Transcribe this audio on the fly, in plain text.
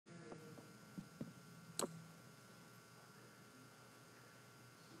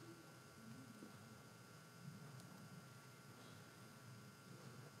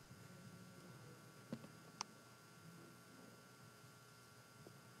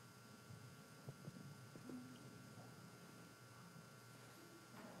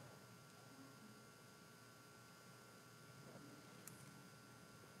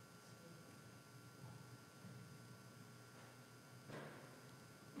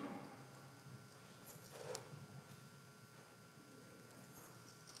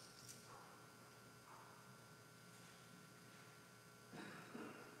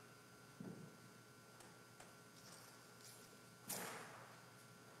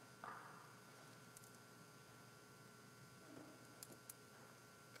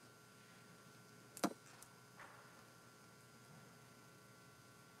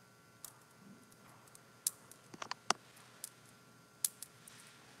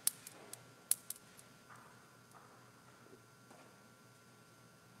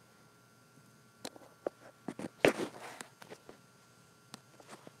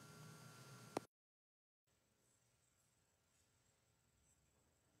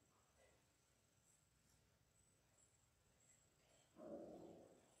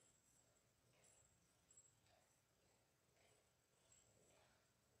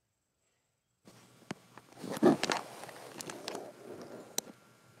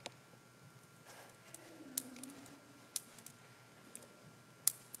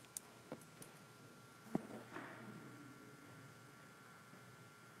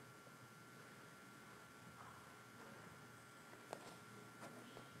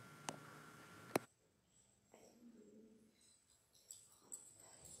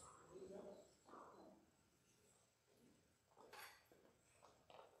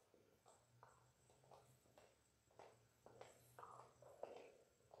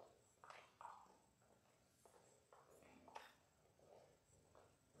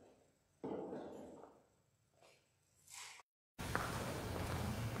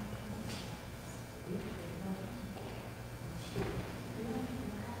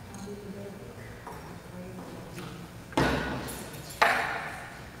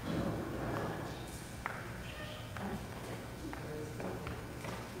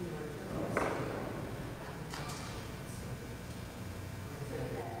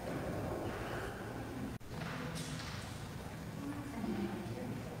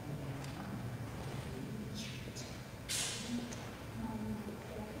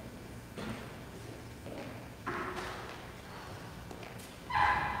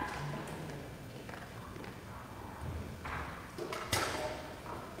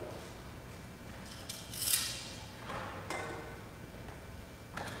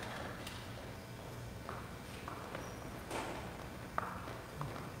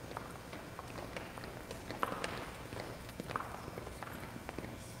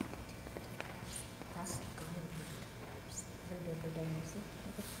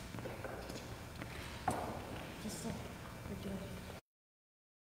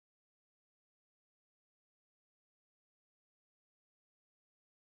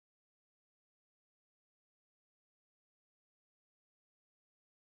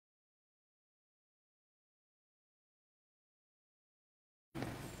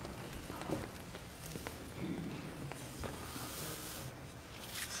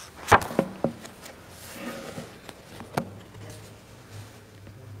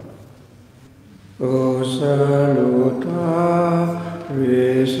salutaris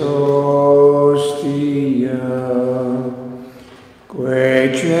hostia,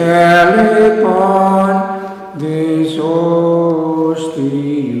 quae celi pandis ostium,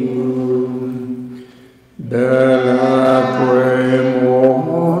 bella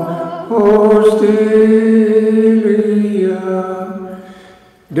premor hostilia,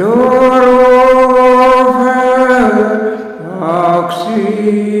 doror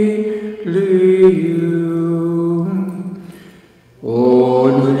auxilium,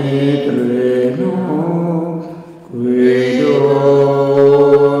 od treno qui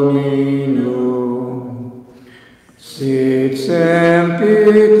Domino, sit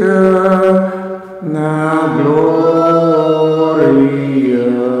sempiter na gloria,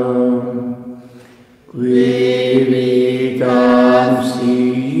 qui vitam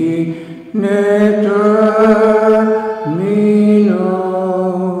sii termino,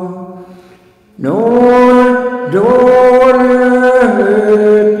 non dolet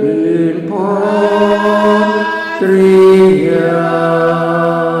in patria.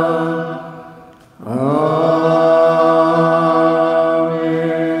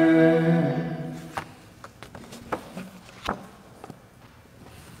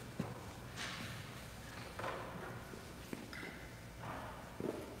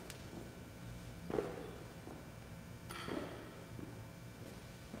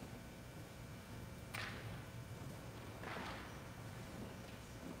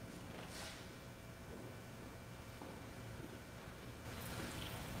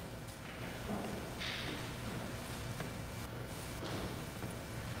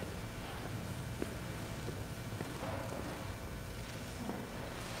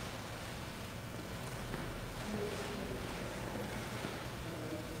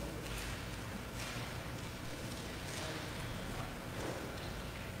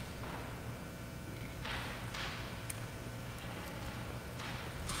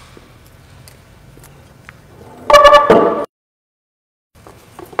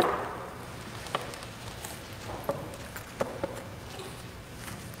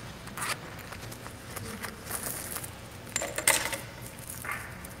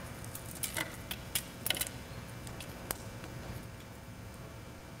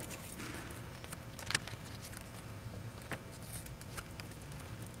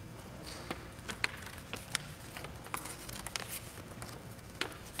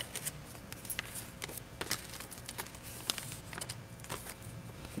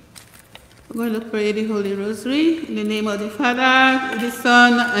 We're going to pray the Holy Rosary in the name of the Father, the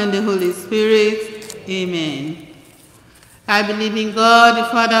Son, and the Holy Spirit. Amen. I believe in God, the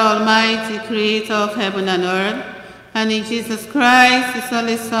Father Almighty, creator of heaven and earth, and in Jesus Christ, his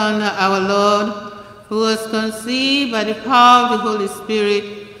only Son, our Lord, who was conceived by the power of the Holy Spirit,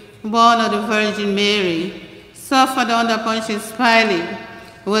 born of the Virgin Mary, suffered under Pontius Pilate,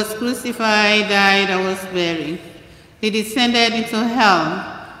 was crucified, died, and was buried. He descended into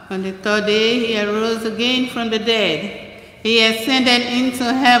hell. On the third day, he arose again from the dead. He ascended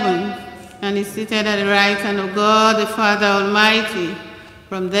into heaven, and is seated at the right hand of God, the Father Almighty.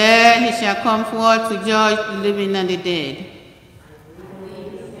 From there he shall come forth to judge the living and the dead.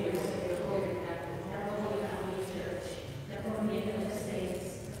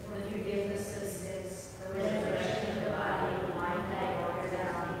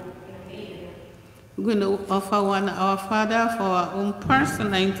 We're going to offer one Our Father for our own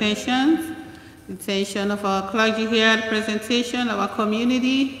personal intentions, intention of our clergy here, the presentation of our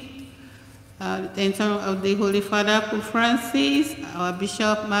community, the intention of the Holy Father Pope Francis, our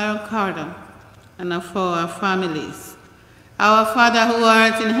Bishop Marion Carter, and for our families. Our Father who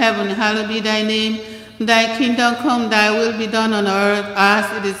art in heaven, hallowed be thy name. Thy kingdom come, thy will be done on earth as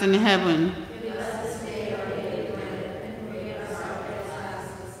it is in heaven.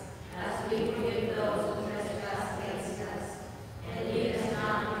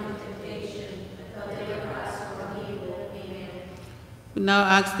 We now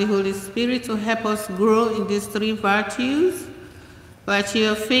ask the Holy Spirit to help us grow in these three virtues: virtue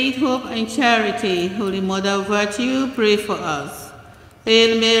of faith, hope, and charity. Holy Mother of Virtue, pray for us.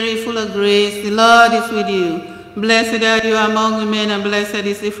 Hail Mary, full of grace, the Lord is with you. Blessed are you among women, and blessed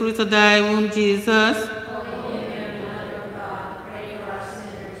is the fruit of thy womb, Jesus. Holy Mary, Mother of God, pray for us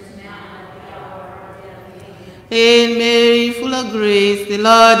sinners, now and at the hour of our death. Amen. Hail Mary, full of grace, the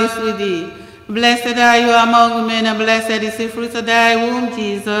Lord is with thee. Blessed are you among women, and blessed is the fruit of thy womb,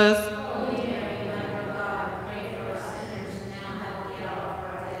 Jesus. Holy Mary, Mother of God, pray for us sinners, now and at the hour of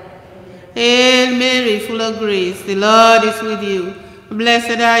our death. Amen. Hail Mary, full of grace, the Lord is with you.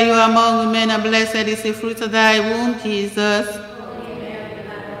 Blessed are you among women, and blessed is the fruit of thy womb, Jesus. Holy Mary,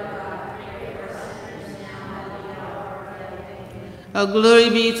 Mother of God, pray for us sinners, All glory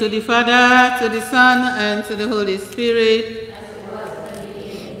be to the Father, to the Son, and to the Holy Spirit.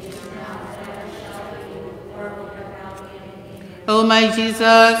 O my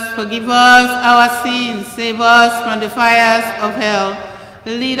Jesus, forgive us our sins, save us from the fires of hell,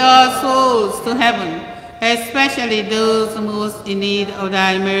 lead our souls to heaven, especially those most in need of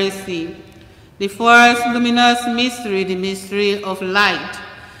thy mercy. The first luminous mystery, the mystery of light,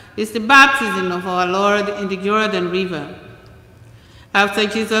 is the baptism of our Lord in the Jordan River. After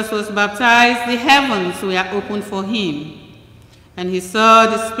Jesus was baptized, the heavens were opened for him, and he saw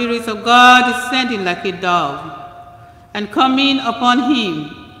the Spirit of God descending like a dove and coming upon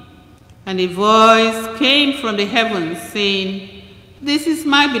him. And a voice came from the heavens saying, "This is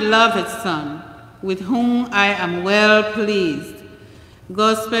my beloved Son, with whom I am well pleased."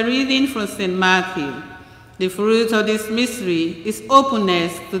 Gospel reading from St. Matthew. The fruit of this mystery is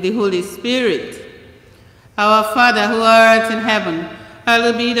openness to the Holy Spirit. Our Father who art in heaven,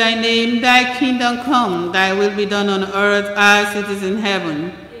 hallowed be thy name. Thy kingdom come, thy will be done on earth as it is in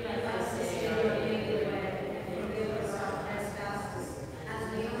heaven.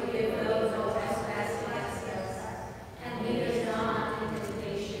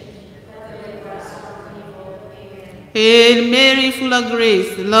 Hail Mary, full of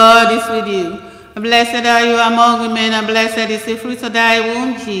grace, the Lord is with you. Blessed are you among women, and blessed is the fruit of thy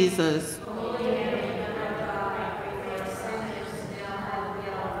womb, Jesus.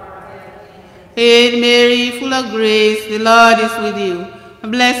 Hail Mary, full of grace, the Lord is with you.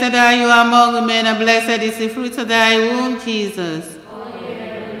 Blessed are you among women, and blessed is the fruit of thy womb, Jesus.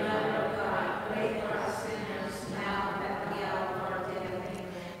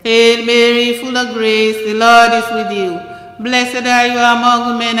 Hail Mary, full of grace, the Lord is with you. Blessed are you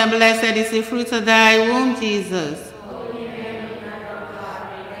among women, and blessed is the fruit of thy womb, Jesus.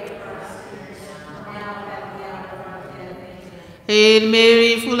 Hail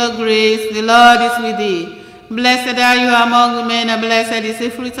Mary, full of grace, the Lord is with thee. Blessed are you among women, and blessed is the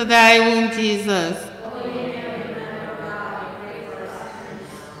fruit of thy womb, Jesus.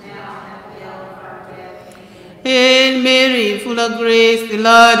 Hail Mary, full of grace, the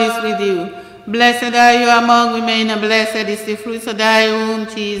Lord is with you. Blessed are you among women, and blessed is the fruit of thy womb,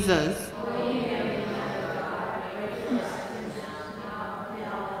 Jesus.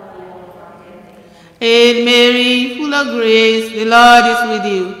 Hail Mary, full of grace, the Lord is with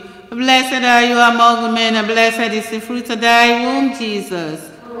you. Blessed are you among women, and blessed is the fruit of thy womb, Jesus.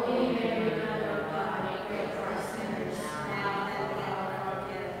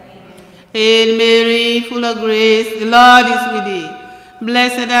 Hail Mary, full of grace, the Lord is with thee.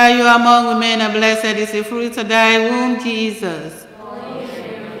 Blessed are you among women, and blessed is the fruit of thy womb, Jesus.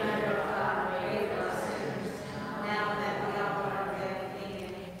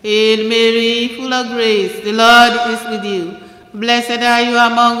 Hail Mary, full of grace, the Lord is with you. Blessed are you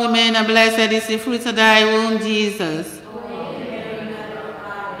among women, and blessed is the fruit of thy womb, Jesus.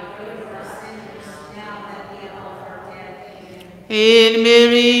 Hail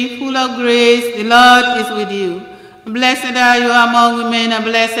Mary, full of grace, the Lord is with you. Blessed are you among women, and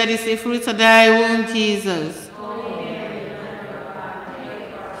blessed is the fruit of thy womb, Jesus.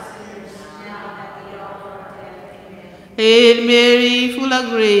 Hail Mary, full of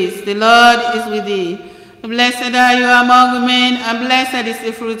grace, the Lord is with thee. Blessed are you among women, and blessed is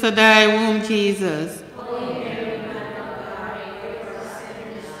the fruit of thy womb, Jesus.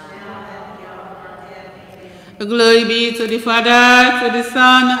 Glory be to the Father, to the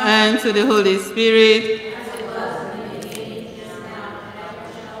Son, and to the Holy Spirit.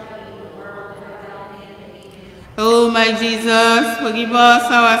 O my Jesus, forgive us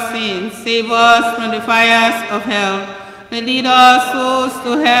our sins, save us from the fires of hell, and lead our souls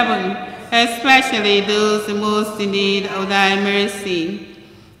to heaven, especially those most in need of thy mercy.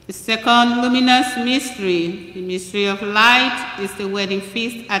 The second luminous mystery, the mystery of light, is the wedding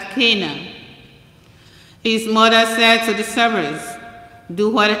feast at Cana. His mother said to the servants, "Do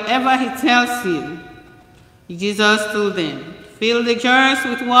whatever he tells you." Jesus told them, "Fill the jars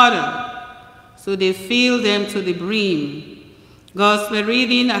with water." So they filled them to the brim. Gospel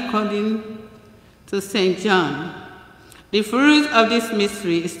reading according to St. John. The fruit of this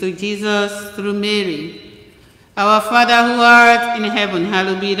mystery is to Jesus through Mary. Our Father who art in heaven,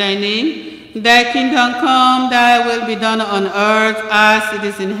 hallowed be thy name. Thy kingdom come, thy will be done on earth as it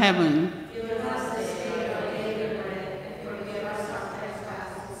is in heaven.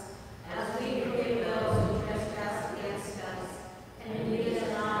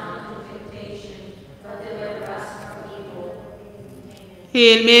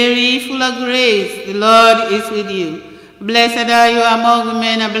 Hail Mary, full of grace, the Lord is with you. Blessed are you among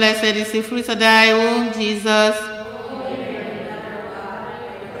women, and blessed is the fruit of thy womb, Jesus.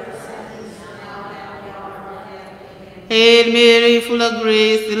 Hail Mary, full of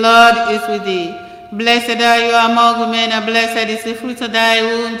grace, the Lord is with thee. Blessed are you among women, and blessed is the fruit of thy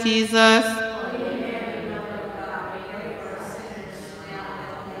womb, Jesus.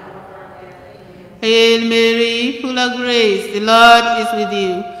 Hail Mary, full of grace, the Lord is with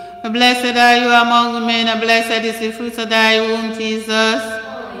you. Blessed are you among women, and blessed is the fruit of thy womb, Jesus.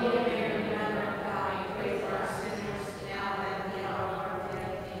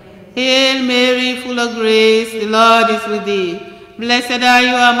 Hail Mary, full of grace, the Lord is with thee. Blessed are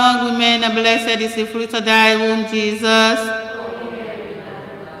you among women, and blessed is the fruit of thy womb, Jesus.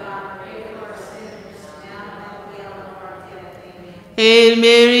 Hail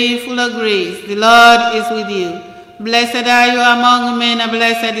Mary, full of grace, the Lord is with you. Blessed are you among women, and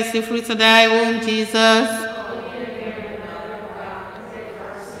blessed is the fruit of thy womb, Jesus.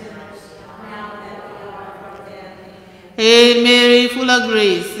 Hail Mary, full of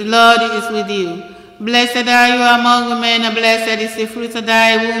grace, the Lord is with you. Blessed are you among women, and blessed is the fruit of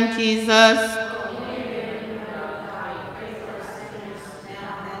thy womb, Jesus.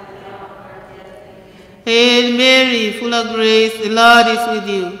 Hail Mary, full of grace, the Lord is with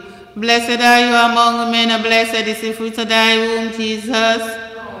you. Blessed are you among women, and blessed is the fruit of thy womb, Jesus.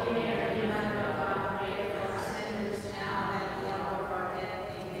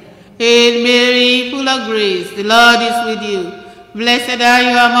 Hail Mary, full of grace, the Lord is with you. Blessed are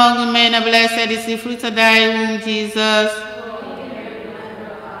you among women, and blessed is the fruit of thy womb, Jesus.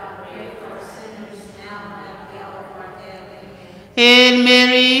 Hail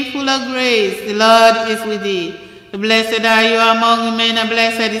Mary, full of grace, the Lord is with thee. Blessed are you among women, and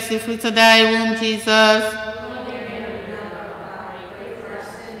blessed is the fruit of thy womb, Jesus.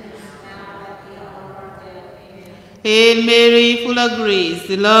 Hail Mary, full of grace,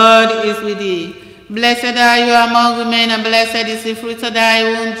 the Lord is with thee. Blessed are you among women, and blessed is the fruit of thy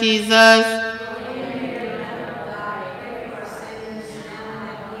womb, Jesus.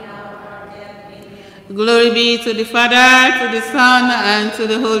 Glory be to the Father, to the Son, and to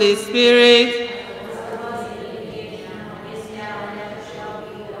the Holy Spirit.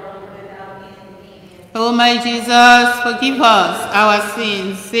 O my Jesus, forgive us our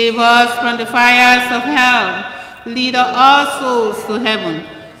sins, save us from the fires of hell, lead all souls to heaven,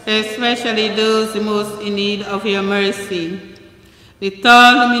 especially those most in need of your mercy. The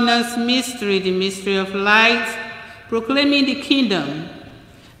third luminous mystery, the mystery of light, proclaiming the kingdom.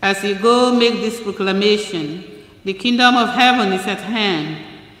 As you go, make this proclamation: the kingdom of heaven is at hand.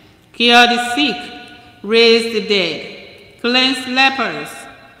 Cure the sick, raise the dead, cleanse lepers,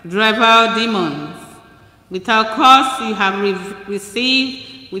 drive out demons. Without cause you have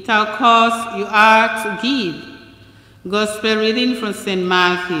received, without cause you are to give. Gospel reading from St.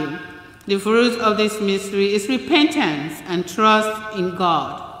 Matthew. The fruit of this mystery is repentance and trust in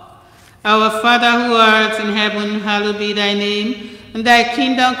God. Our Father who art in heaven, hallowed be thy name. And thy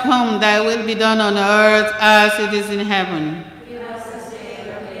kingdom come, thy will be done on earth as it is in heaven. Give us this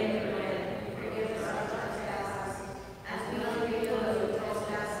day our daily bread, and forgive us our trespasses, as we forgive those who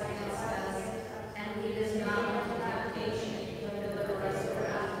trespass against us. And lead us not into temptation, but deliver us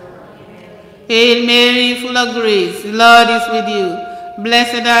from evil. Amen. Hail Mary, full of grace, the Lord is with you.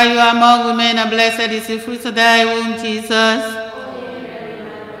 Blessed are you among women, and blessed is the fruit of thy womb, Jesus.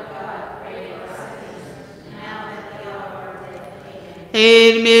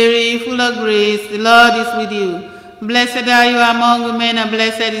 Hail Mary, full of grace, the Lord is with you. Blessed are you among women, and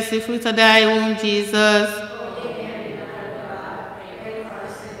blessed is the fruit of thy womb, Jesus.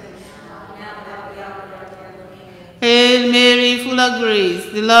 Hail Mary, full of grace,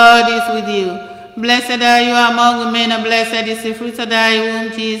 the Lord is with you. Blessed are you among women, and blessed is the fruit of thy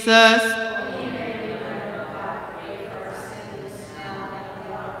womb, Jesus.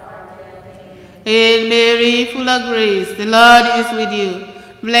 Hail Mary, full of grace, the Lord is with you.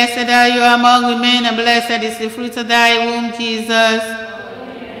 Blessed are you among women, and blessed is the fruit of thy womb, Jesus.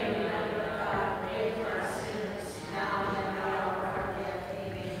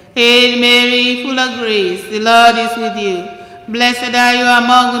 Hail Mary, full of grace, the Lord is with you. Blessed are you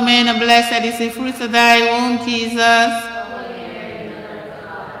among women, and blessed is the fruit of thy womb, Jesus.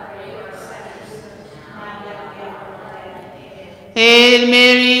 Hail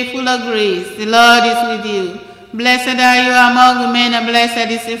Mary, full of grace, the Lord is with you. Blessed are you among women, and blessed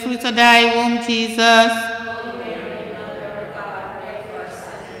is the fruit of thy womb, Jesus.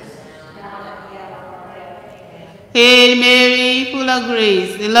 Hail Mary, full of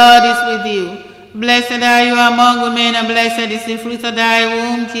grace, the Lord is with you. Blessed are you among women, and blessed is the fruit of thy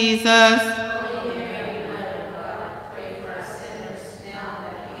womb, Jesus.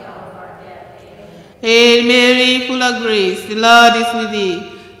 Hail Mary, full of grace, the Lord is with thee.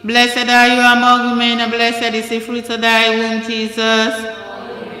 Blessed are you among women, and blessed is the fruit of thy womb, Jesus.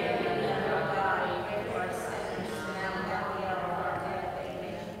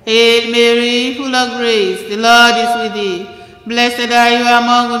 Hail Mary, full of grace, the Lord is with thee. Blessed are you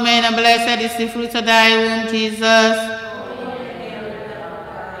among women, and blessed is the fruit of thy womb, Jesus.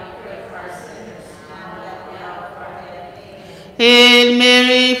 Hail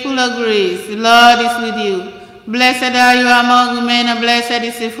Mary, full of grace, the Lord is with you. Blessed are you among women, and blessed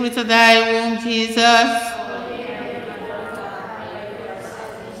is the fruit of thy womb, Jesus.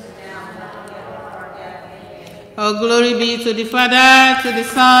 All glory be to the Father, to the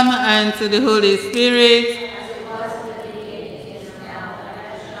Son, and to the Holy Spirit.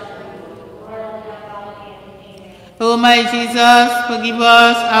 O my Jesus, forgive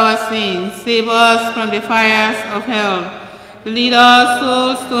us our sins, save us from the fires of hell, lead our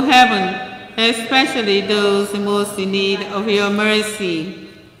souls to heaven, especially those most in need of your mercy.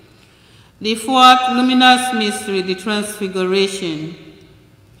 The fourth luminous mystery, the Transfiguration.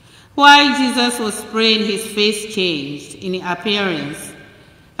 While Jesus was praying, his face changed in appearance,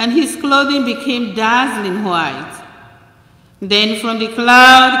 and his clothing became dazzling white. Then from the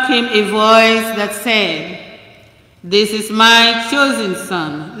cloud came a voice that said, "This is my chosen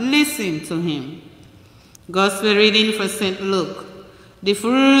Son, listen to him." Gospel reading for St. Luke. The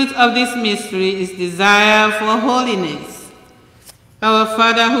fruit of this mystery is desire for holiness. Our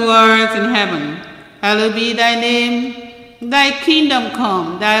Father who art in heaven, hallowed be thy name. Thy kingdom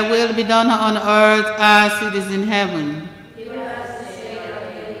come, thy will be done on earth as it is in heaven. Give us this day our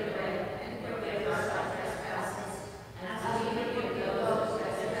daily bread, and forgive us our trespasses, as we forgive those who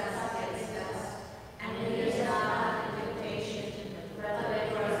trespass against us. And lead us not into temptation, but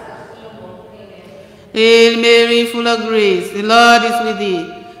deliver us from evil. Amen. Hail Mary, full of grace, the Lord is with thee.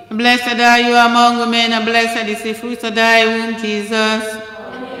 Blessed are you among women, and blessed is the fruit of thy womb, Jesus.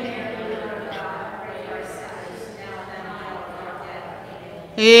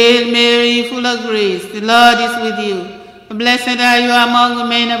 Hail Mary, full of grace, the Lord is with you. Blessed are you among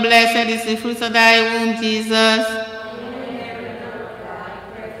women, and blessed is the fruit of thy womb, Jesus.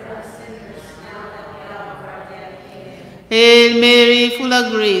 Hail Mary, full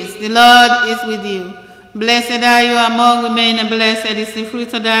of grace, the Lord is with you. Blessed are you among women, and blessed is the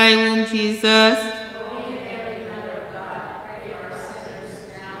fruit of thy womb, Jesus.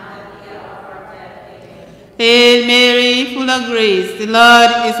 Hail Mary, full of grace, the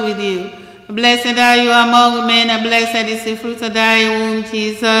Lord is with you. Blessed are you among women, and blessed is the fruit of thy womb,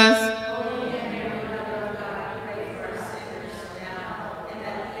 Jesus.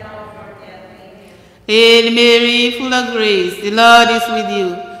 Hail Mary, full of grace, the Lord is with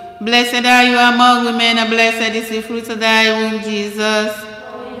you. Blessed are you among women, and blessed is the fruit of thy womb, Jesus.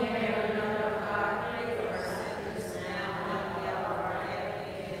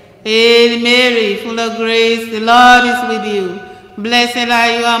 Hail Mary, full of grace, the Lord is with you. Blessed are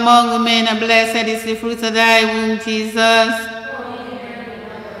you among women, and blessed is the fruit of thy womb, Jesus.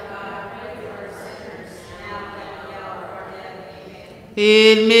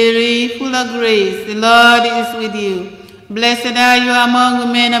 Hail Mary, full of grace, the Lord is with you. Blessed are you among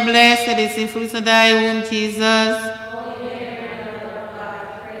women, and blessed is the fruit of thy womb, Jesus.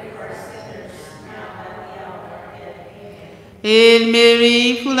 Hail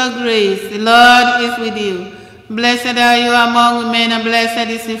Mary, full of grace, the Lord is with you. Blessed are you among women, and blessed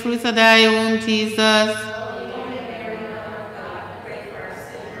is the fruit of thy womb, Jesus.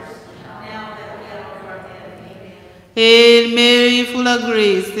 Hail Mary, full of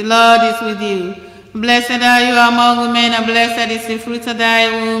grace, the Lord is with you. Blessed are you among women, and blessed is the fruit of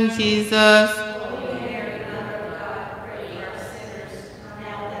thy womb, Jesus.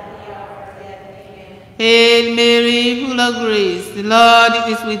 Hail Mary, full of grace, the Lord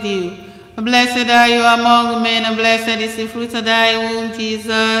is with you. Blessed are you among women, and blessed is the fruit of thy womb,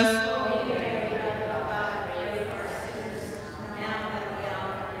 Jesus.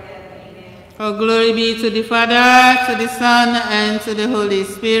 Oh, glory be to the Father, to the Son, and to the Holy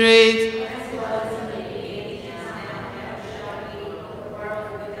Spirit.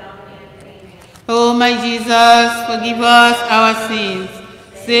 Oh, my Jesus, forgive us our sins,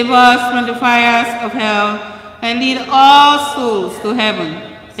 save us from the fires of hell, and lead all souls to heaven,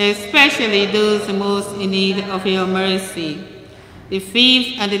 especially those most in need of your mercy. The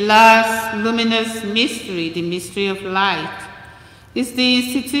fifth and the last luminous mystery, the mystery of light, is the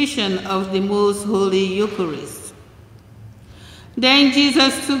institution of the most holy Eucharist. Then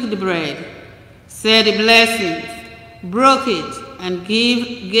Jesus took the bread, said the blessings, broke it, and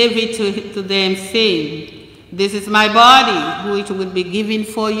gave it to them, saying, "This is my body, which will be given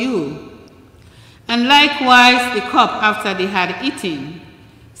for you." And likewise the cup after they had eaten,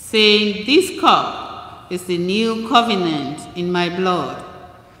 saying, "This cup is the new covenant in my blood."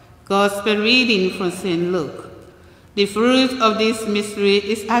 Gospel reading from St. Luke. The fruit of this mystery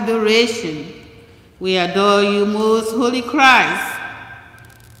is adoration. We adore you, most holy Christ,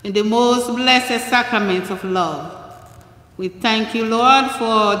 in the most blessed sacrament of love. We thank you, Lord,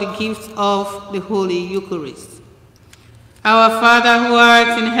 for the gift of the Holy Eucharist. Our Father who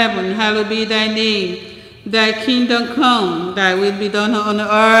art in heaven, hallowed be thy name. Thy kingdom come, thy will be done on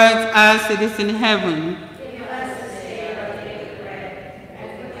earth as it is in heaven. Give us this day our daily bread, and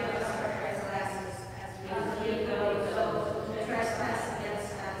forgive us our trespasses, as we forgive those who trespass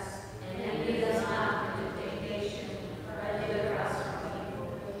against us. And lead us not into temptation, but deliver us from evil.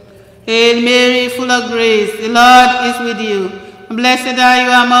 Hail Mary, full of grace, the Lord is with you. Blessed are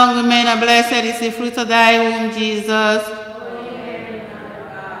you among women, and blessed is the fruit of thy womb, Jesus.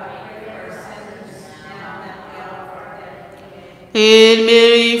 Hail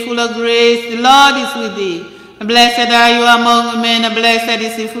Mary, full of grace, the Lord is with thee. Blessed are you among women, and blessed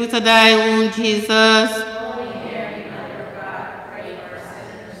is the fruit of thy womb, Jesus. Holy Mary, Mother of God, pray for us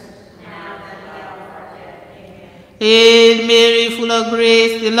sinners, now and at the hour of our death. Amen. Hail Mary, full of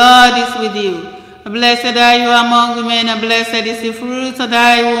grace, the Lord is with you. Blessed are you among women, and blessed is the fruit of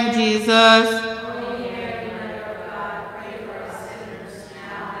thy womb, Jesus. Holy Mary, Mother of God, pray for us sinners,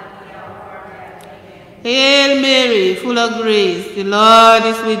 now and at the hour of our death. Amen. Hail Mary, full of grace, the Lord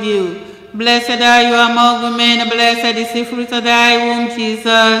is with you. Blessed are you among women, and blessed is the fruit of thy womb,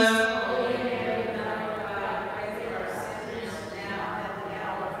 Jesus. Holy Mary, Mother of God, pray for us sinners, now and at the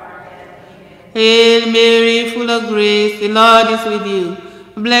hour of our death. Amen. Hail Mary, full of grace, the Lord is with you.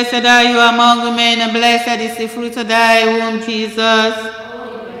 Blessed are you among women, and blessed is the fruit of thy womb, Jesus.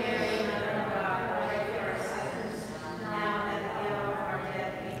 Holy Mary, Mother of God, pray for us sinners, now and at the hour of our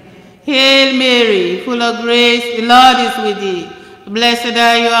death. Amen. Hail Mary, full of grace, the Lord is with thee. Blessed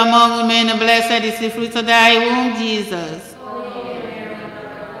are you among women, and blessed is the fruit of thy womb, Jesus. Holy Mary,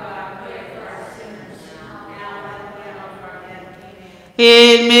 Mother of God, pray for us sinners, now and at the hour of our death. Amen.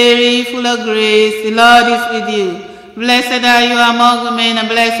 Hail Mary, full of grace, the Lord is with you. Blessed are you among women, and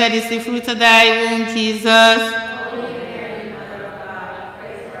blessed is the fruit of thy womb, Jesus. Holy Mary, Mother of God,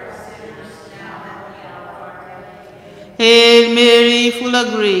 pray for us sinners, now and at the hour of our death. Amen. Hail Mary, full of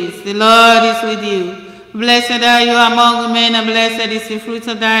grace, the Lord is with you. Blessed are you among women, and blessed is the fruit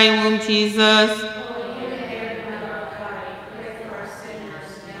of thy womb, Jesus. Holy Mary, Mother of God, pray for us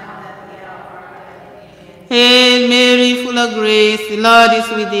sinners, now and at the hour of our death. Amen. Hail Mary, full of grace, the Lord is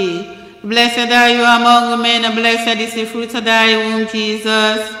with thee. Blessed are you among women, and blessed is the fruit of thy womb,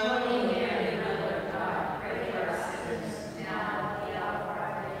 Jesus. Holy Mary, Mother of God, pray for us sinners, now and at the hour of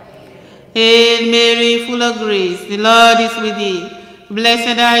our death. Amen. Hail Mary, full of grace, the Lord is with thee.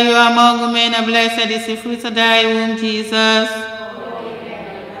 Blessed are you among women, and blessed is the fruit of thy womb, Jesus. Holy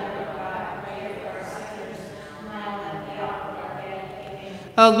Mary, Mother of God, pray for us sinners, now and at the hour of our death.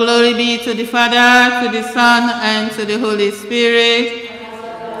 Amen. All glory be to the Father, to the Son, and to the Holy Spirit.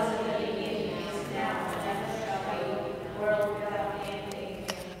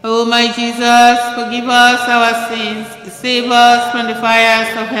 O my Jesus, forgive us our sins, save us from the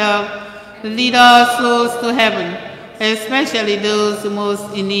fires of hell, lead our souls to heaven, especially those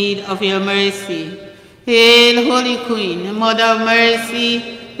most in need of your mercy. Hail, Holy Queen, Mother of Mercy,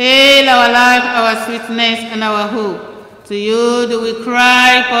 hail our life, our sweetness, and our hope. To you do we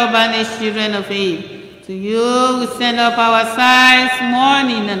cry, poor banished children of Eve. To you we send up our sighs,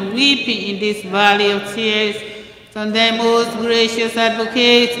 mourning and weeping in this valley of tears. Turn then, most gracious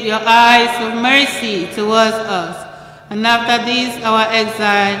Advocate, your eyes of mercy towards us, and after this our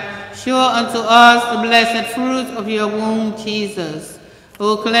exile, show unto us the blessed fruit of your womb, Jesus.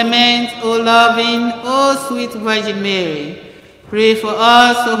 O clement, O loving, O sweet Virgin Mary, pray for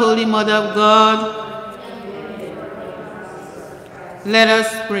us, O Holy Mother of God. Let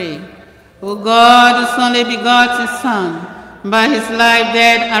us pray. O God, whose only begotten Son, by his life,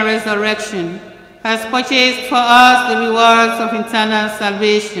 death, and resurrection, has purchased for us the rewards of eternal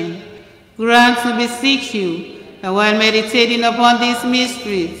salvation, grant, we beseech you, that while meditating upon these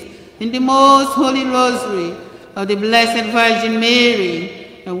mysteries in the most holy rosary of the Blessed Virgin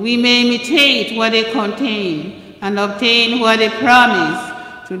Mary, that we may imitate what they contain and obtain what they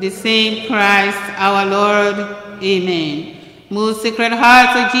promise, through the same Christ our Lord. Amen. Most Sacred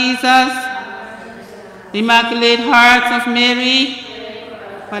Heart of Jesus, Immaculate Heart of Mary,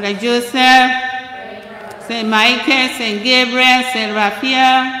 Father Joseph, Saint Michael, Saint Gabriel, Saint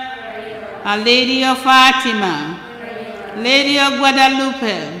Raphael, Our Lady of Fatima, Lady of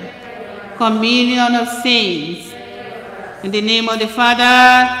Guadalupe, Communion of Saints. In the name of the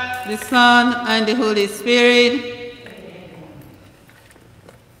Father, the Son, and the Holy Spirit.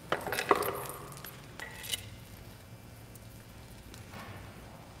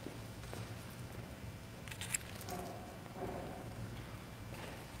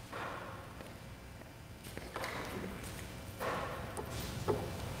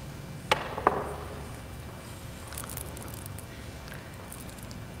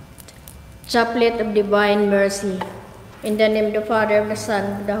 Chaplet of Divine Mercy. In the name of the Father, of the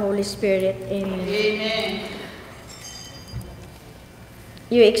Son, of the Holy Spirit. Amen. Amen.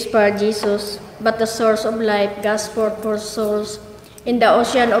 You expired, Jesus, but the source of life, gasped forth for souls. In the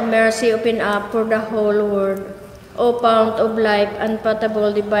ocean of mercy, open up for the whole world. O fount of life,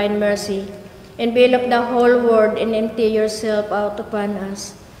 unpathable divine mercy, envelop the whole world and empty yourself out upon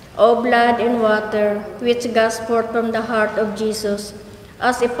us. O blood and water, which gasped forth from the heart of Jesus,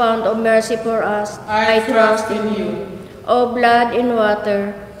 as a fount of mercy for us, I trust in you. O blood and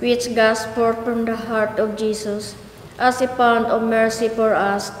water, which gasped forth from the heart of Jesus, as a fount of mercy for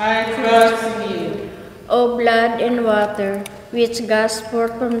us, I trust in you. O blood and water, which gasped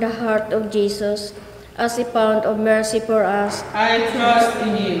forth from the heart of Jesus, as a fount of mercy for us, I trust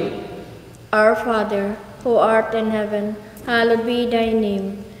in you. Our Father, who art in heaven, hallowed be thy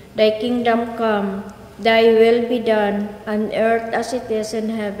name. Thy kingdom come, thy will be done, on earth as it is in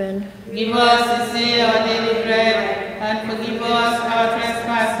heaven. Give us this day our daily bread, and forgive us our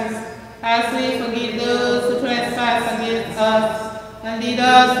trespasses, as we forgive those who trespass against us. And lead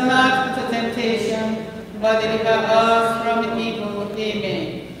us not into temptation, but deliver us from the evil.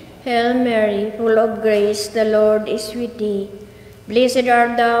 Amen. Hail Mary, full of grace, the Lord is with thee. Blessed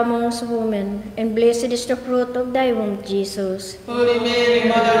art thou amongst women, and blessed is the fruit of thy womb, Jesus. Holy Mary,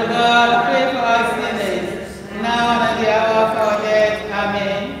 Mother of God, pray for us sinners, now and at the hour of our death.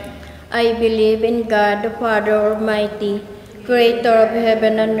 Amen. I believe in God, the Father Almighty, creator of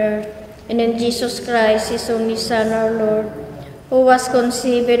heaven and earth, and in Jesus Christ, his only Son, our Lord, who was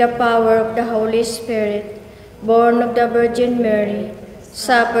conceived by the power of the Holy Spirit, born of the Virgin Mary,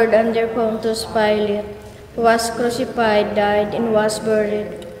 suffered under Pontius Pilate, was crucified, died, and was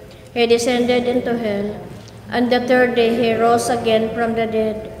buried. He descended into hell. On the third day he rose again from the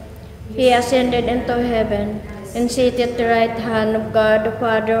dead. He ascended into heaven, and sitteth at the right hand of God the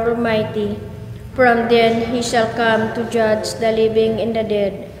Father Almighty. From then he shall come to judge the living and the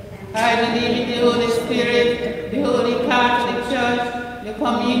dead. I believe in the Holy Spirit, the Holy Catholic Church, the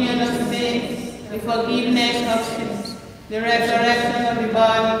communion of saints, the forgiveness of sins, the resurrection of the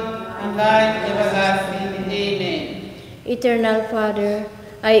body, and life everlasting. Amen. Eternal Father,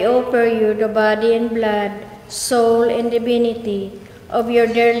 I offer you the body and blood, soul and divinity of your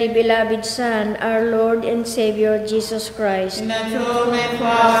dearly beloved Son, our Lord and Savior, Jesus Christ, In atonement for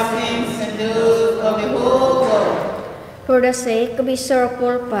our sins and those of the whole world. for the sake of his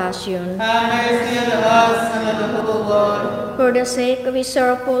sorrowful passion, Have mercy on us and on the whole world. for the sake of his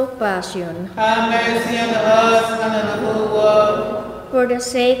sorrowful passion, Have mercy on us and on the whole world. for the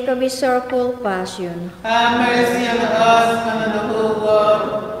sake of his sorrowful passion, Have mercy on us and on the whole world.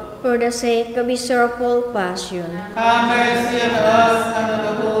 for the sake of his sorrowful passion, Have mercy on us and on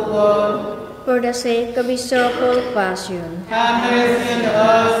the whole world. for the sake of his sorrowful passion, Have mercy on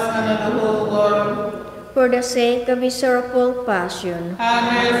us and on the whole world. for the sake of his sorrowful passion, Have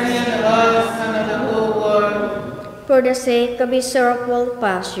mercy on us and on the whole world. for the sake of his sorrowful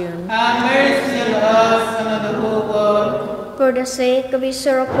passion, Have mercy on us and on the whole world. for the sake of his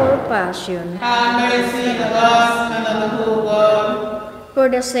sorrowful passion, Have mercy on us and on the whole world. for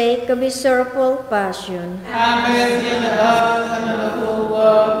the sake of his sorrowful passion, Have mercy on us and on the whole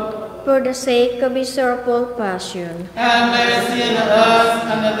world. for the sake of his sorrowful passion. Have mercy on us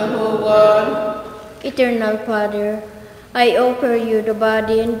and on the whole world. Eternal Father, I offer you the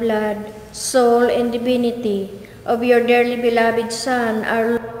body and blood, soul and divinity of your dearly beloved Son,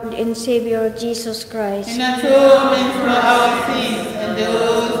 our Lord and Savior, Jesus Christ, In atonement for our sins and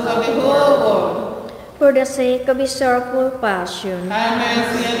those of the whole world. for the sake of his sorrowful passion, Have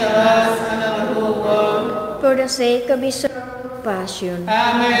mercy on us and on the whole world. for the sake of his sorrowful passion,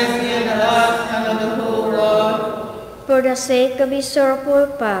 Have mercy on us and on the whole world. for the sake of his sorrowful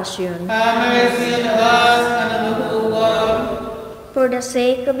passion, Have mercy on us and on the whole world. for the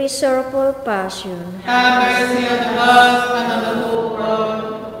sake of his sorrowful passion, Have mercy on us and on the whole world.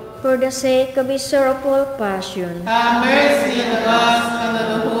 for the sake of his sorrowful passion, Have mercy on us and on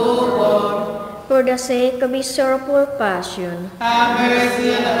the whole world. for the sake of his sorrowful passion, Have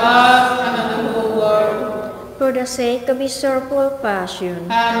mercy on us and on the whole world. for the sake of his sorrowful passion,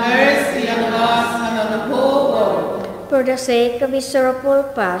 Have mercy on us and on the whole world. for the sake of his sorrowful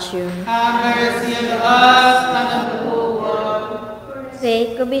passion, Have mercy on us and on the whole world.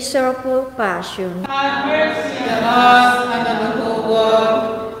 sake of his sorrowful passion, Have mercy on us and on the whole world.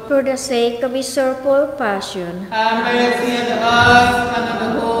 for the sake of his sorrowful passion. Have mercy on us and on the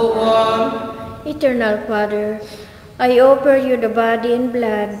whole world. Eternal Father, I offer you the body and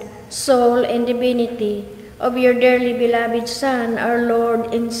blood, soul and divinity of your dearly beloved Son, our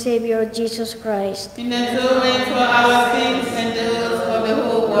Lord and Savior, Jesus Christ, In atonement for our sins and those of the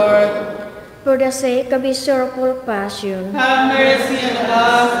whole world. For the sake of his sorrowful passion. Have mercy on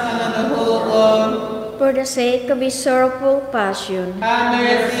us and on the whole world. For the sake of his sorrowful passion. Have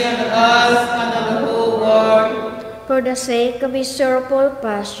mercy on us and on the whole world. For the sake of his sorrowful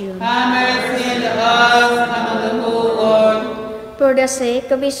passion. Have mercy on us and on the whole world. For the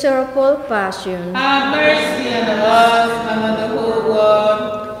sake of his sorrowful passion. Have mercy on us and on the whole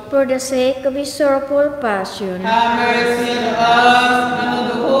world. For the sake of his sorrowful passion. Have mercy on us and on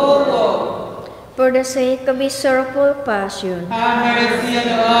the whole world. For the sake of his sorrowful passion. Have mercy on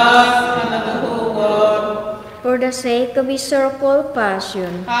us and on the whole world. For the sake of his sorrowful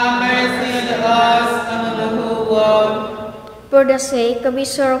passion. Have mercy on us and on the whole world. For the sake of his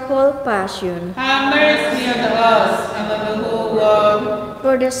sorrowful passion. Have mercy on us and on the whole world.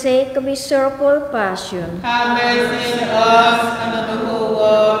 For the sake of his sorrowful passion. Have mercy on us and on the whole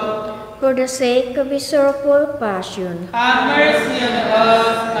world. For the sake of his sorrowful passion. Have mercy on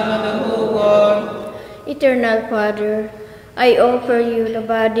us and on the whole world. Eternal Father, I offer you the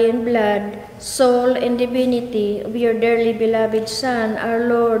body and blood, soul and divinity of your dearly beloved Son, our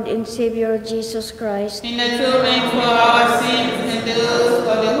Lord and Savior Jesus Christ. In atonement for our sins and those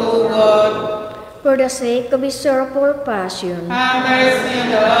of the whole world. For the sake of his sorrowful passion. Have mercy on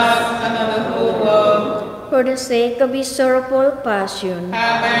us and on the whole world. For the sake of his sorrowful passion.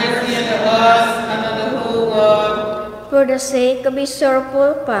 Have mercy on us and on the whole world. For the sake of his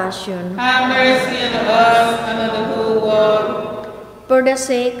sorrowful passion. Have mercy on us and on the whole world. For the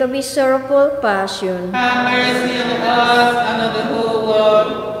sake of his sorrowful passion. Have mercy on us and on the whole world.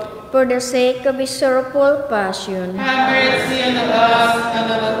 For the sake of his sorrowful passion. Have mercy on us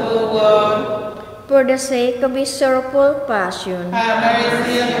and on the whole world. For the sake of his sorrowful passion. Have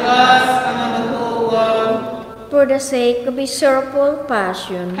mercy on us and on the whole world. For the sake of his sorrowful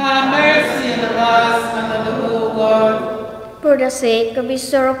passion. Have mercy on us and on the whole world. For the sake of his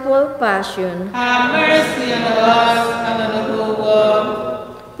sorrowful passion. Have mercy on us and on the whole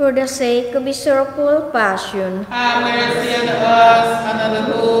world. For the sake of his sorrowful passion. Have mercy on us and on the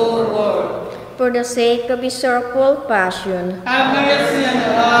whole world. For the sake of his sorrowful passion. Have mercy on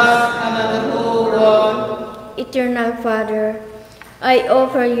us and on the whole world. Eternal Father, I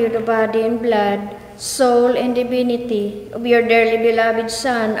offer you the body and blood, soul and divinity of your dearly beloved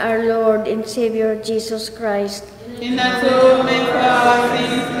Son, our Lord and Savior Jesus Christ. In atonement for our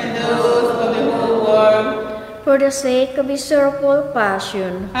sins and those of the whole world. For the sake of his sorrowful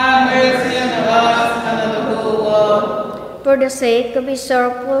passion. Have mercy on us and on the whole world. For the sake of his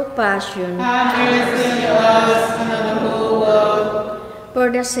sorrowful passion. Have mercy on us and on the whole world. For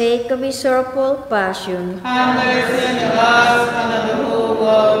the sake of his sorrowful passion. Have mercy on us and on the whole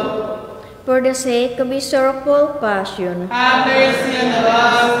world. For the sake of his sorrowful passion. Have mercy on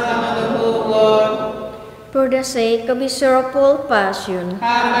us and on the whole world. For the sake of his sorrowful passion.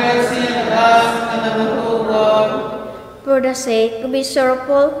 Have mercy on us and on the whole world. For the sake of his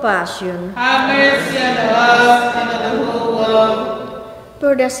sorrowful passion. Have mercy on us and on the whole world.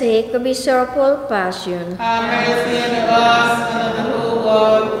 For the sake of his sorrowful passion. Have mercy on us and on the whole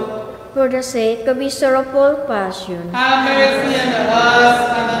world. For the sake of his sorrowful passion. Have mercy on us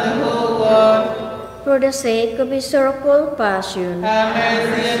and on the whole world. For the sake of his sorrowful passion. Have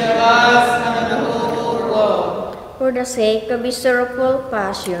mercy on us and on the whole world. For the sake of his sorrowful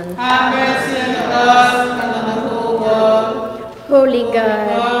passion. Have mercy on us and on the whole world. Holy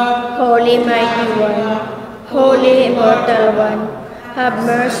God, Holy Mighty One, Holy Immortal One, have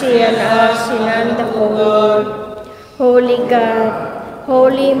mercy on us and on the whole world. Holy God,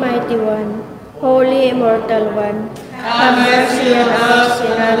 Holy Mighty One, Holy Immortal One, have mercy on us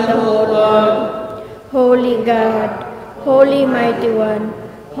and on the whole world. Holy God, Holy Mighty One,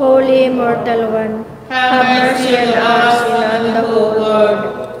 Holy Immortal One, have mercy on us and on the whole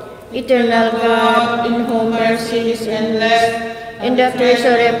world. Eternal God, in whom mercy is endless, and the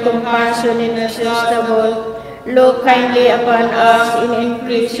treasury of compassion inexhaustible, look kindly upon us and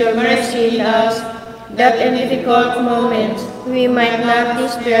increase your mercy in us, that in difficult moments we might not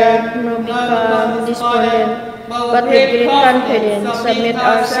despair nor become despondent, but with great confidence submit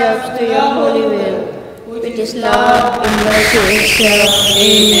ourselves to your holy will, which is love and mercy itself.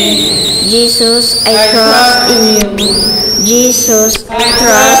 Amen. Jesus, I trust in you. Jesus, I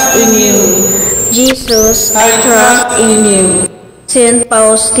trust in you. Jesus, I trust in you. Saint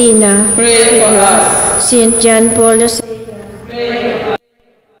Faustina, Pray for us. Saint John Paul II, Pray for us.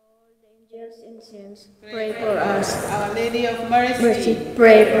 angels and saints, pray for us. Our Lady of Mercy, Mercy.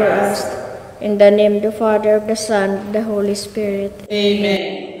 pray for us. In the name of the Father, of the Son, of the Holy Spirit.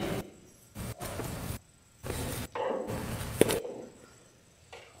 Amen.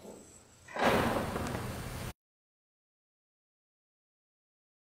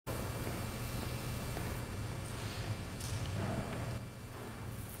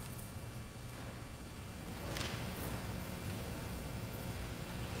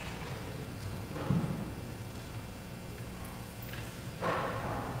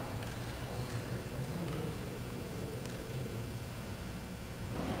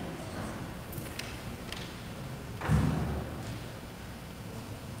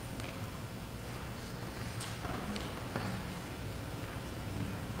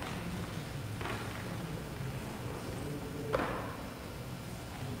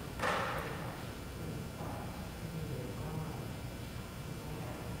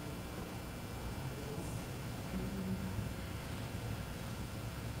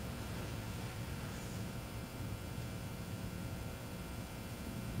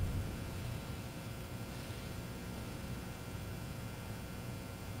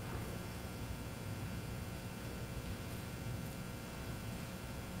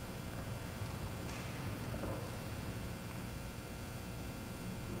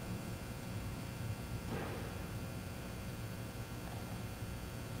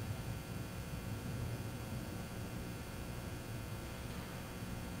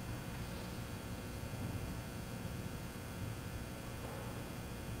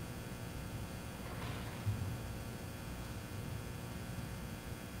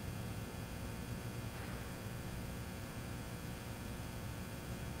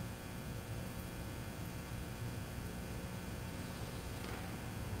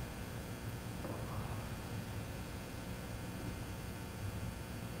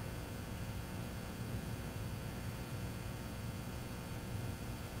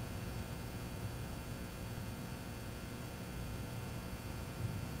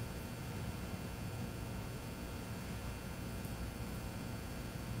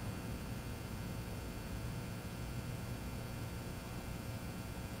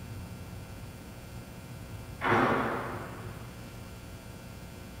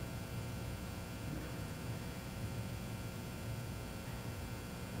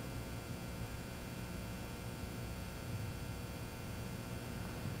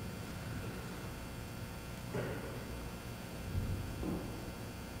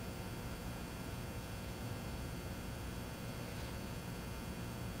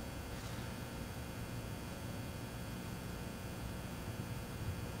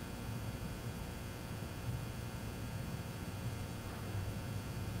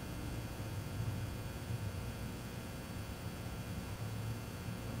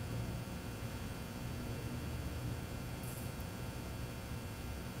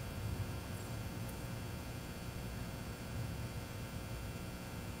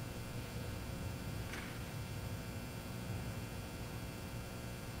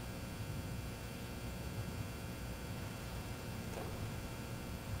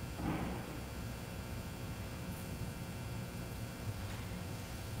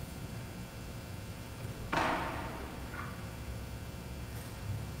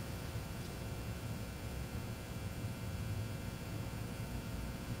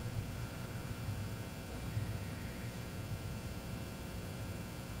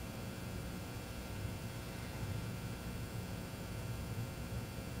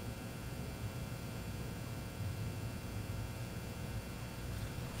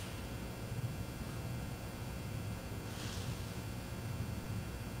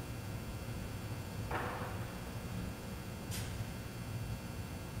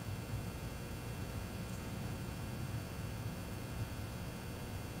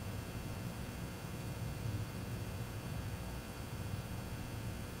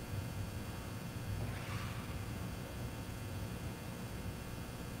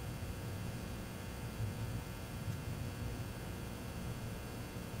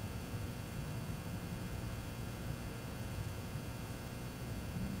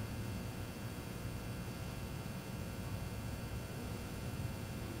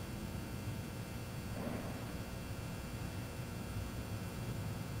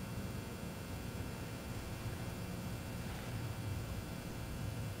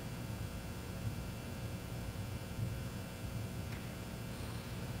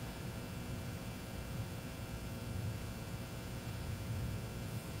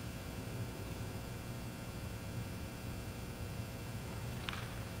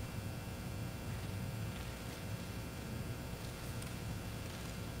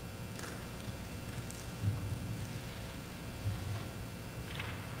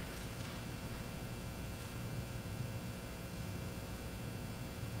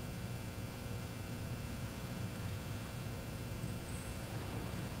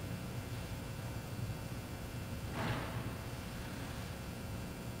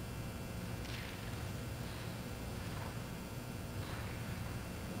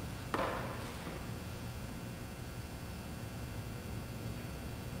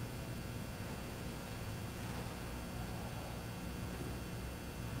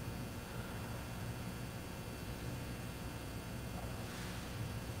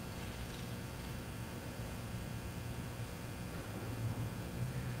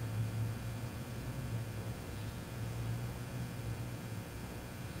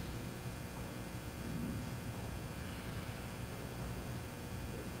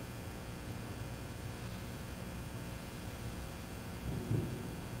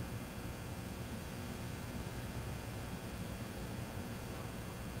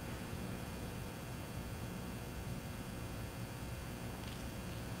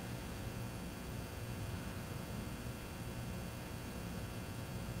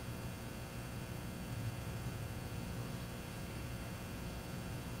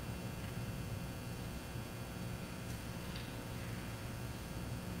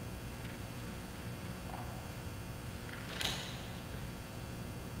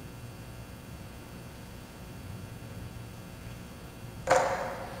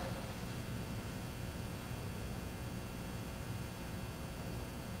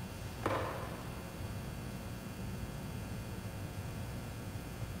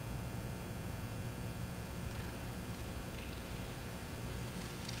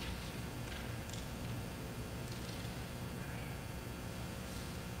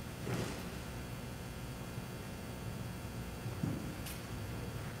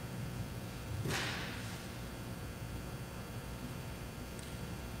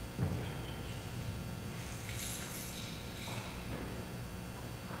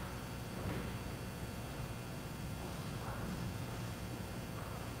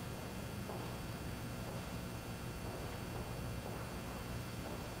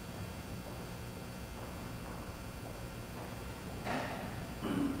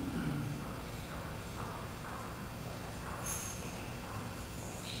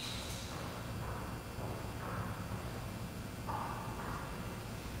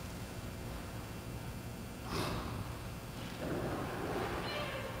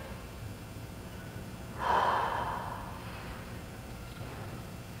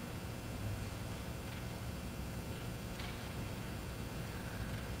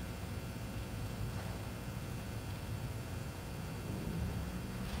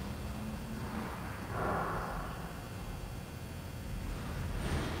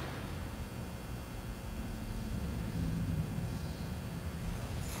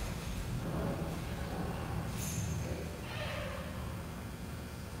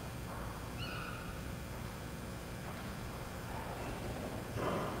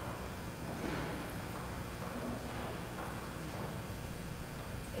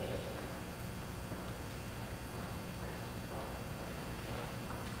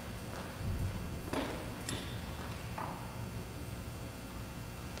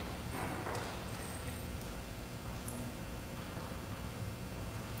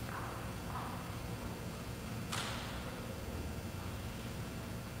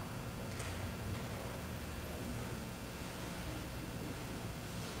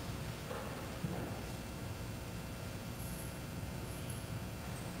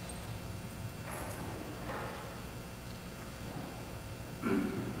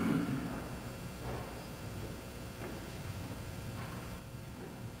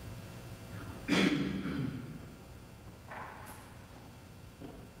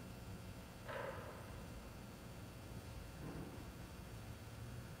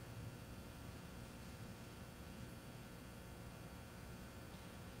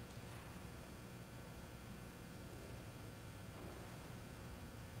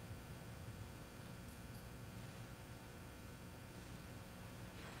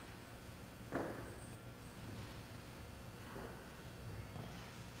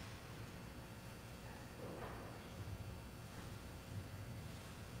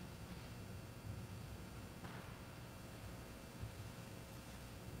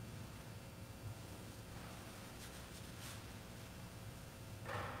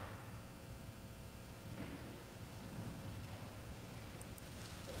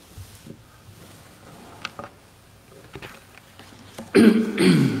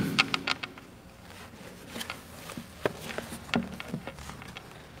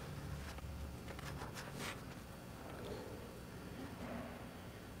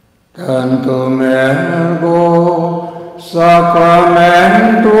 Tantum ergo sacramentum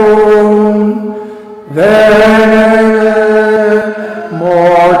venere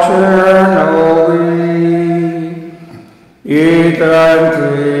morter novi,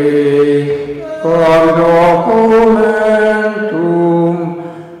 itrante cum documentum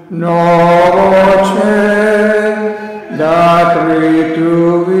novoce datri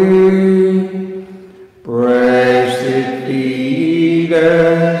tuvi, praestipides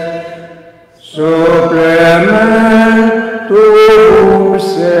supplementum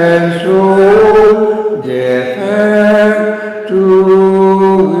sensu defectui,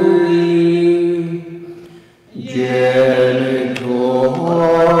 genitor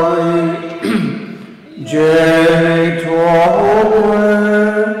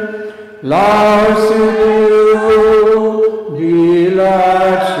lausiu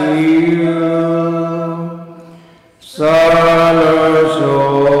dilatio, saluso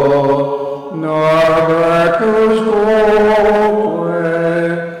norbertus quoque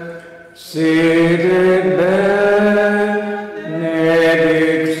sit benedictium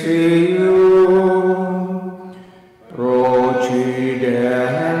procidenti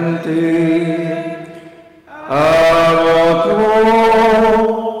avoque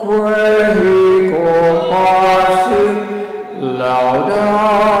comparsi laudatio.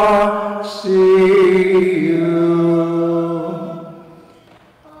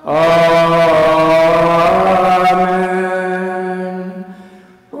 Amen.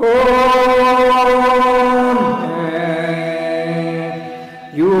 Amen.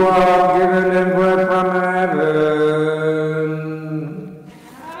 You are given and bread from heaven.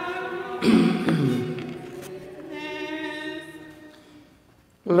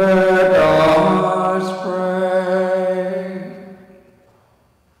 Let us pray.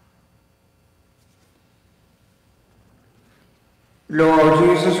 Lord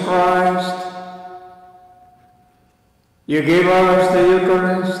Jesus Christ, you gave us the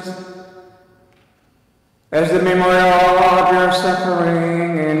Eucharist as the memorial of your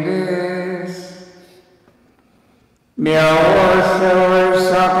suffering in this. May our celebrate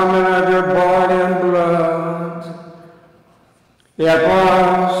sacrament of your body and blood help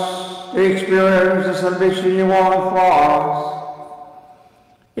us to experience the salvation you want for us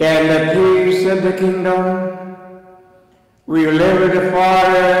and the peace of the kingdom. We live with the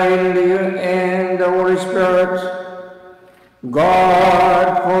Father and the Holy Spirit,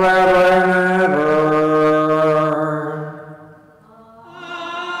 God forever and ever.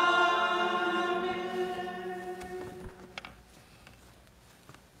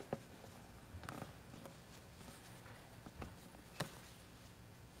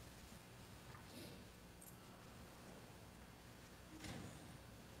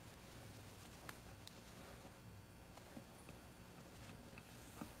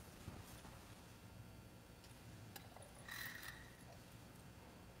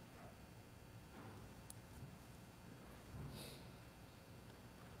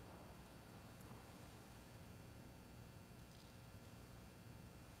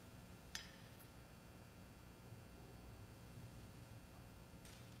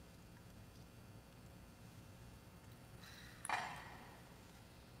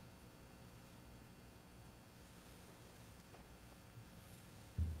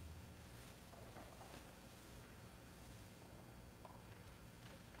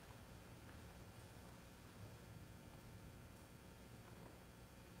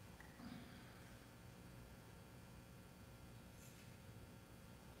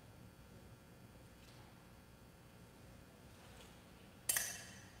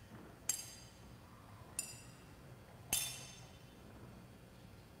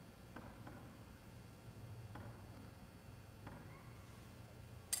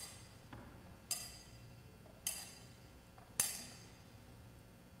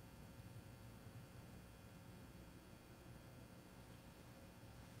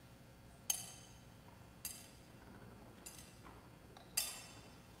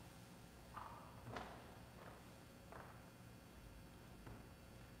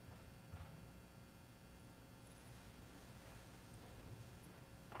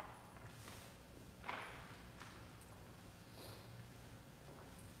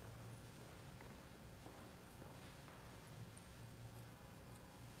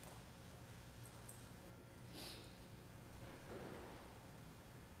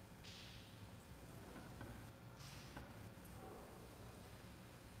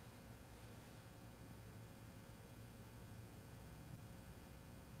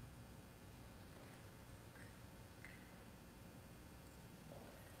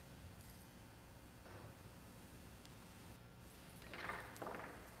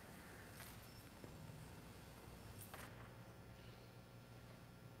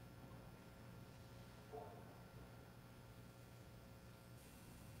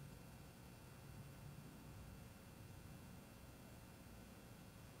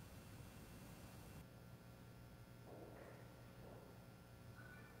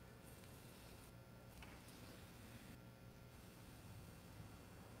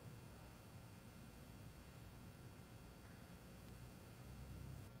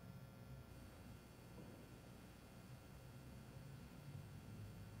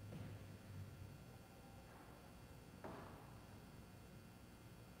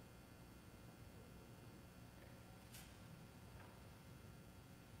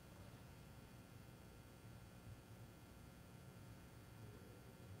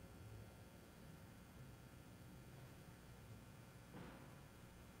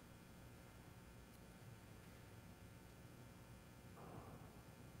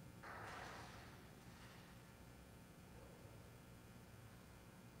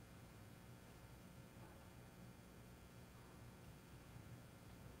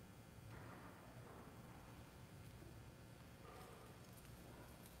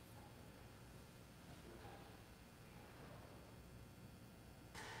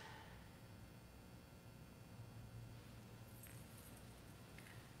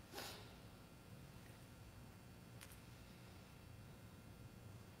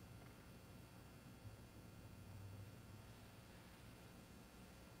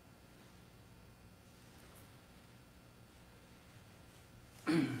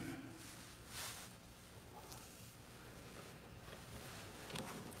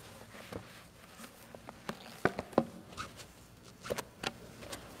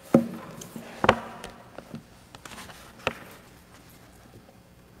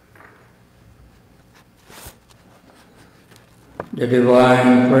 the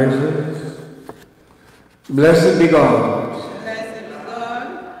divine praises. Blessed be God. Blessed be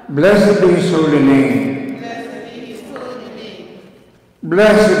God. Blessed be his holy name. Blessed be his holy name.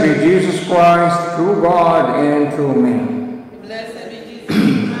 Blessed be Jesus Christ, true God and true man. Blessed be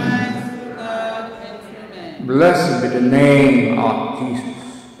Jesus Christ, true God and true man. Blessed be the name of Jesus.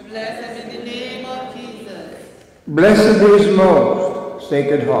 Blessed be the name of Jesus. Blessed be his most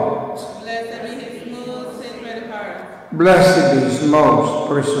sacred heart. Blessed be his most sacred heart. Blessed be his most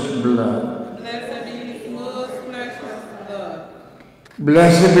precious blood. Blessed be his most precious blood.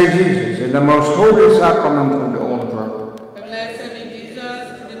 Blessed be Jesus in the most holy sacrament of the altar. Blessed be Jesus,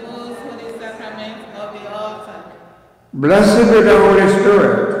 the most holy sacrament of the altar. Blessed be the Holy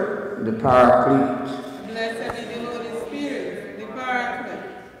Spirit, the Paraclete. Blessed be the Holy Spirit, the Paraclete.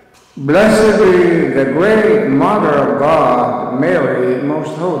 Blessed be the great Mother of God, Mary,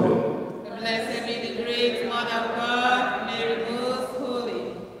 most holy. Blessed be the great Mother of God, Mary most holy.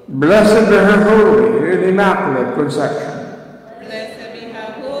 Blessed be her holy and immaculate conception. Blessed be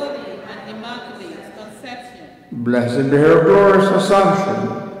her holy and immaculate conception. Blessed be her glorious assumption.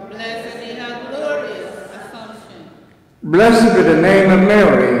 Blessed be her glorious assumption. Blessed be the name of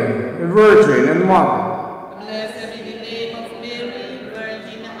Mary, the Virgin and Mother. Blessed be the name of Mary,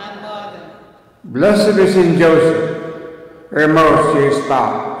 Virgin and Mother. Blessed be Saint Joseph, her most chaste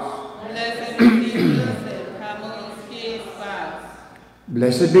spouse. Blessed be Saint Joseph, her most chaste spouse.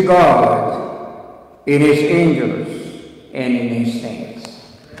 Blessed be God in his angels and in his saints.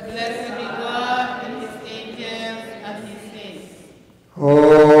 Blessed be God and his angels and his saints.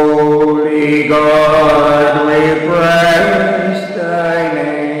 Holy God, we praise thy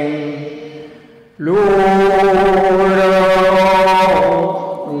name. Lord,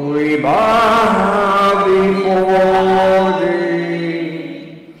 we bow before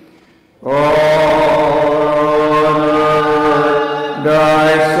thee. Honor thy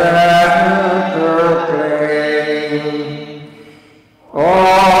scepter claim.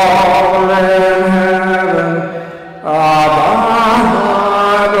 All in heaven above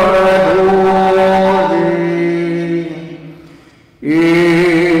adore thee. Infinite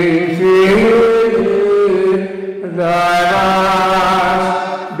thy vast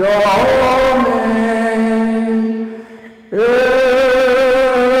domain, everlasting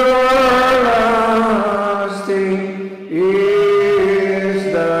is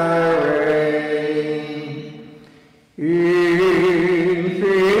thy reign. Infinite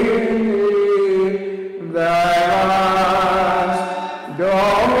thy vast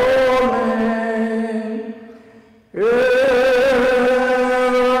domain, everlasting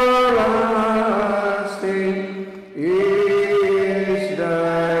is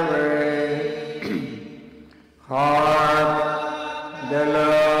thy reign. Hark the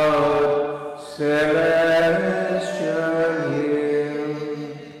loud celestial hymn.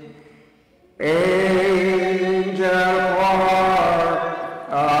 Angel choir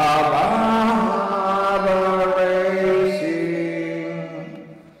above racing,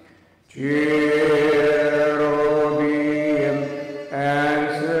 cherubim and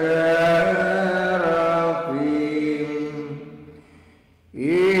seraphim,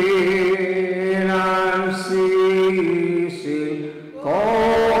 in unceasing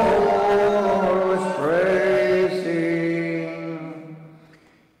chorus praising.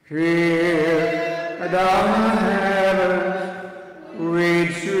 Hear the heavens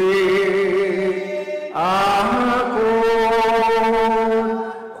retreat accord.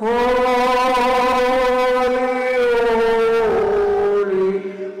 Holy,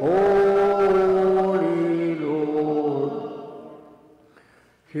 holy Lord.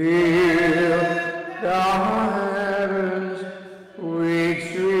 Hear the heavens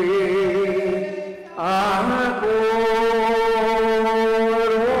retreat accord.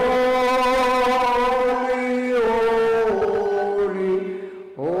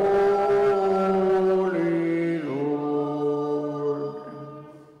 Holy Lord.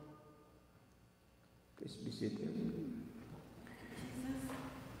 Please be seated.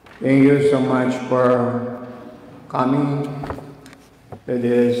 Thank you so much for coming to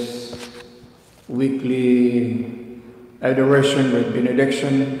this weekly adoration with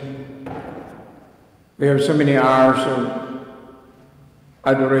benediction. We have so many hours of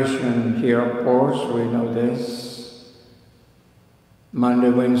adoration here, of course, we know this.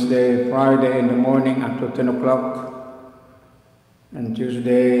 Monday, Wednesday, Friday in the morning up to 10 o'clock, and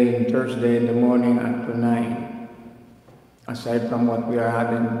Tuesday and Thursday in the morning up to 9, aside from what we are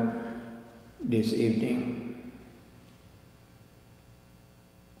having this evening.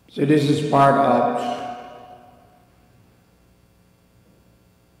 So this is part of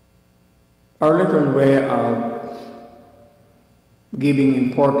our little way of giving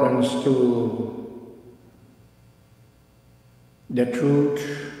importance to the truth,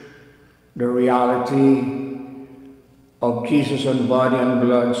 the reality of Jesus on body and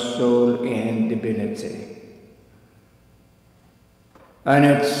blood, soul, and divinity. And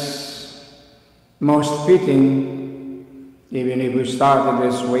it's most fitting, even if we started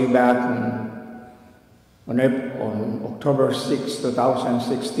this way back on October 6,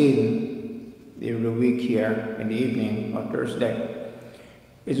 2016, every week here in the evening on Thursday.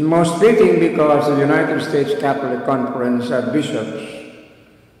 It's most fitting because the United States Catholic Conference of Bishops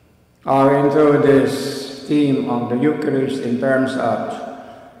are into this theme of the Eucharist in terms of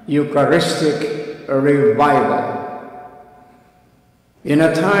Eucharistic revival. In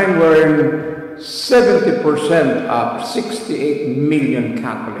a time wherein 70% of 68 million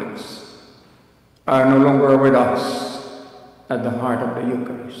Catholics are no longer with us at the heart of the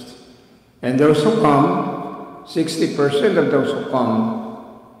Eucharist. And those who come, 60% of those who come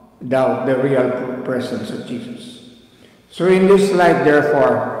doubt the real presence of Jesus. So in this light,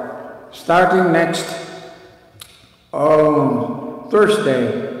 therefore, starting next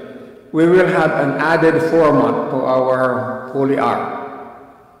Thursday, we will have an added format to our Holy Hour.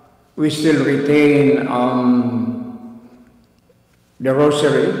 We still retain the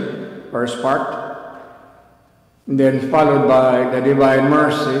Rosary, first part, then followed by the Divine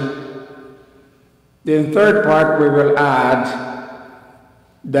Mercy. Then third part, we will add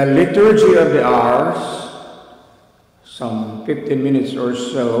the Liturgy of the Hours, some 15 minutes or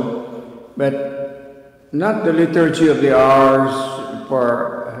so, but not the Liturgy of the Hours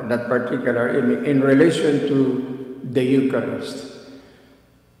for that particular, in relation to the Eucharist.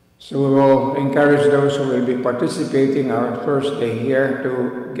 So we will encourage those who will be participating our first day here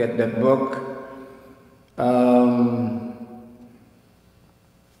to get that book.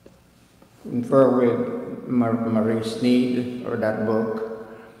 Confer with Marie's need for that book.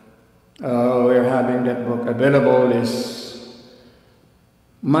 We're having that book available this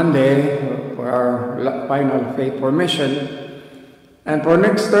Monday for our final faith formation. And for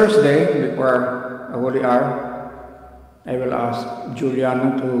next Thursday, before a Holy Hour, I will ask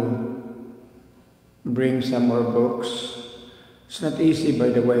Juliana to bring some more books. It's not easy, by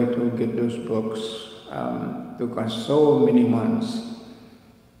the way, to get those books. Took us so many months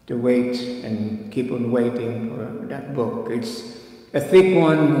to wait and keep on waiting for that book. It's a thick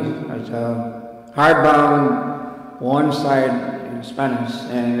one. It's a hardbound, one side in Spanish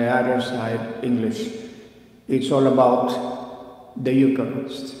and the other side English. It's all about the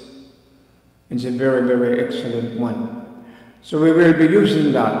Eucharist. It's a very, very excellent one. So we will be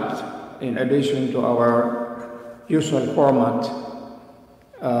using that in addition to our usual format,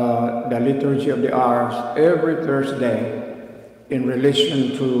 the Liturgy of the Hours, every Thursday in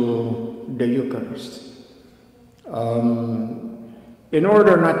relation to the Eucharist. In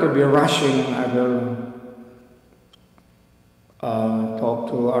order not to be rushing, I will talk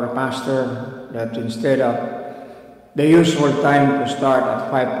to our pastor that instead of the usual time to start at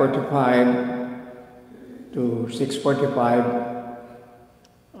 5:45 to 6:45,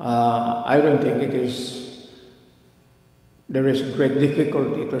 I don't think there is great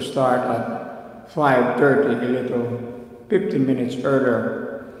difficulty to start at 5:30, a little 15 minutes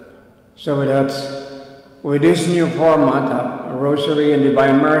earlier. So that with this new format of Rosary and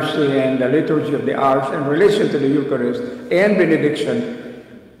Divine Mercy and the Liturgy of the Hours in relation to the Eucharist and benediction,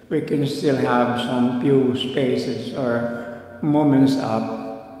 we can still have some few spaces or moments of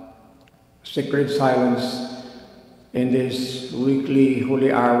sacred silence in this weekly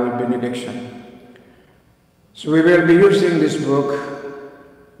Holy Hour with benediction. So we will be using this book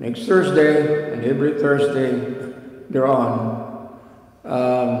next Thursday and every Thursday thereon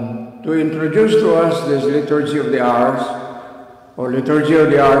to introduce to us this Liturgy of the Hours, or Liturgy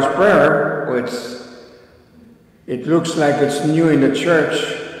of the Hours prayer, which it looks like it's new in the church.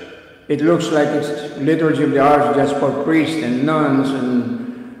 It looks like it's Liturgy of the Hours just for priests and nuns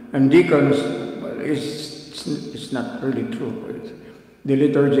and deacons, but it's not really true. The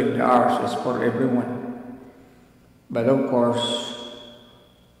Liturgy of the Hours is for everyone. But of course,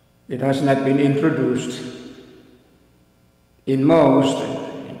 it has not been introduced in most,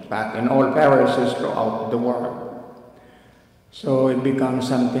 in fact, in all parishes throughout the world. So it becomes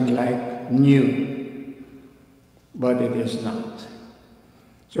something like new, but it is not.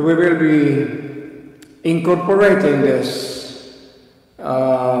 So we will be incorporating this. We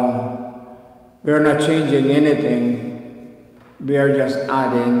are not changing anything. We are just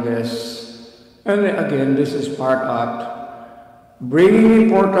adding this. And again, this is part of bringing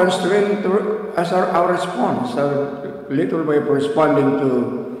importance to it as our response, our little way of responding to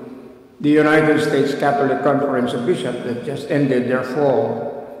the United States Catholic Conference of Bishops that just ended their fall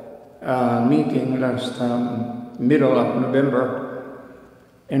meeting last middle of November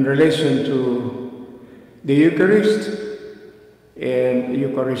in relation to the Eucharist and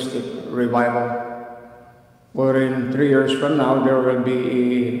Eucharistic revival. Wherein 3 years from now there will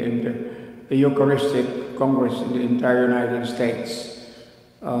be a Eucharistic Congress in the entire United States.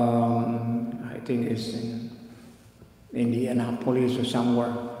 I think it's in Indianapolis or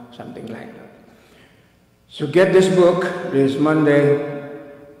somewhere, something like that. So get this book this Monday,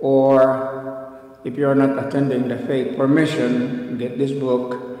 or if you're not attending the Faith Formation, get this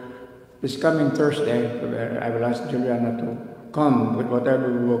book this coming Thursday. I will ask Juliana to come with whatever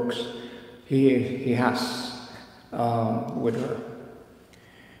books he has with her.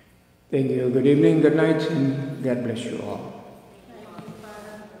 Thank you. Good evening, good night, and God bless you all.